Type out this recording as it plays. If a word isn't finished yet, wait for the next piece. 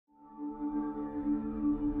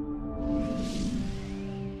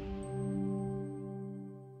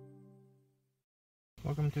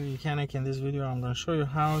Welcome to Mechanic. In this video I'm going to show you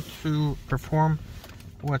how to perform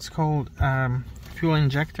what's called fuel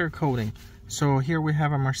injector coating. So here we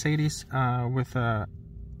have a Mercedes with a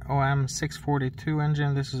OM642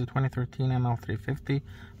 engine. This is a 2013 ML350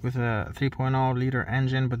 with a 3.0 liter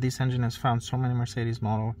engine, but this engine has found so many Mercedes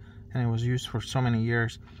models and it was used for so many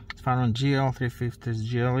years. It's found on GL 350s,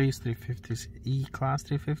 GLEs 350s, E-Class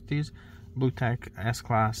 350s, Blue Tech,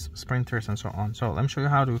 S-Class, Sprinters, and so on. So let me show you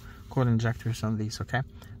how to coat injectors on these, okay?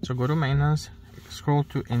 So go to maintenance, scroll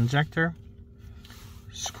to injector,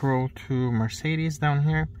 scroll to Mercedes down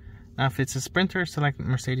here. Now if it's a Sprinter, select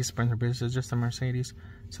Mercedes Sprinter, but this is just a Mercedes.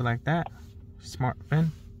 Select that, smart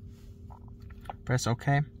VIN, press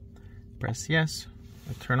OK, press yes,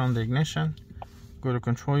 turn on the ignition, go to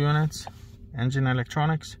control units, engine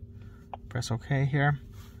electronics, press OK here,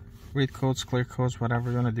 read codes, clear codes, whatever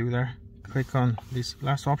you want to do there. Click on this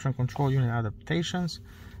last option, control unit adaptations,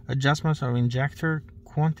 adjustments of injector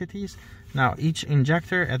quantities. Now each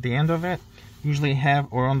injector at the end of it usually have,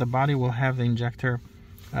 or on the body will have the injector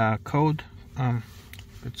code.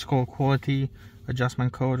 It's called quality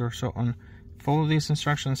adjustment code or so on. Follow these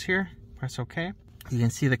instructions here, press OK. You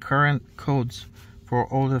can see the current codes for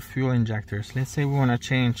all the fuel injectors. Let's say we want to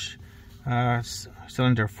change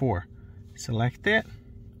cylinder 4. Select it,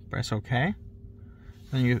 press OK.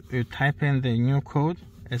 Then you type in the new code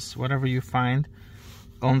as whatever you find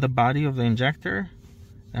on the body of the injector,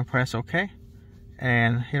 then press OK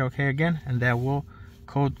and hit OK again, and that will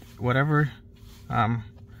code whatever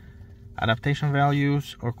adaptation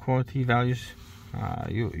values or quality values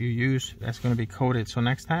you use. That's going to be coded. So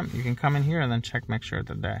next time you can come in here and then check, make sure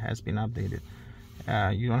that that has been updated.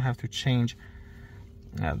 You don't have to change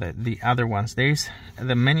the other ones.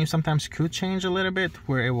 The menu sometimes could change a little bit,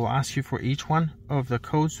 where it will ask you for each one of the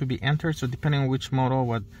codes to be entered. So depending on which model,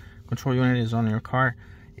 what control unit is on your car,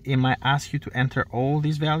 it might ask you to enter all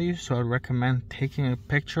these values. So I recommend taking a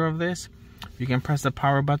picture of this. You can press the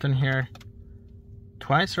power button here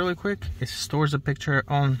twice really quick. It stores a picture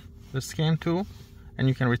on the scan tool and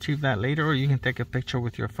you can retrieve that later, or you can take a picture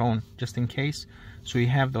with your phone just in case, so you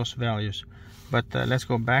have those values. But let's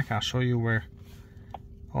go back. I'll show you where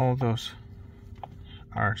all those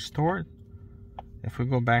are stored. If we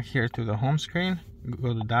go back here to the home screen,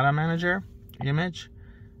 go to data manager, image,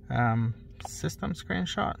 system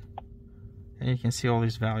screenshot, and you can see all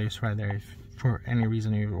these values right there if for any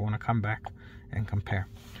reason you want to come back and compare.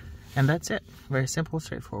 And that's it. Very simple,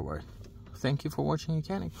 straightforward. Thank you for watching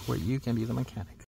Mechanic, where you can be the mechanic.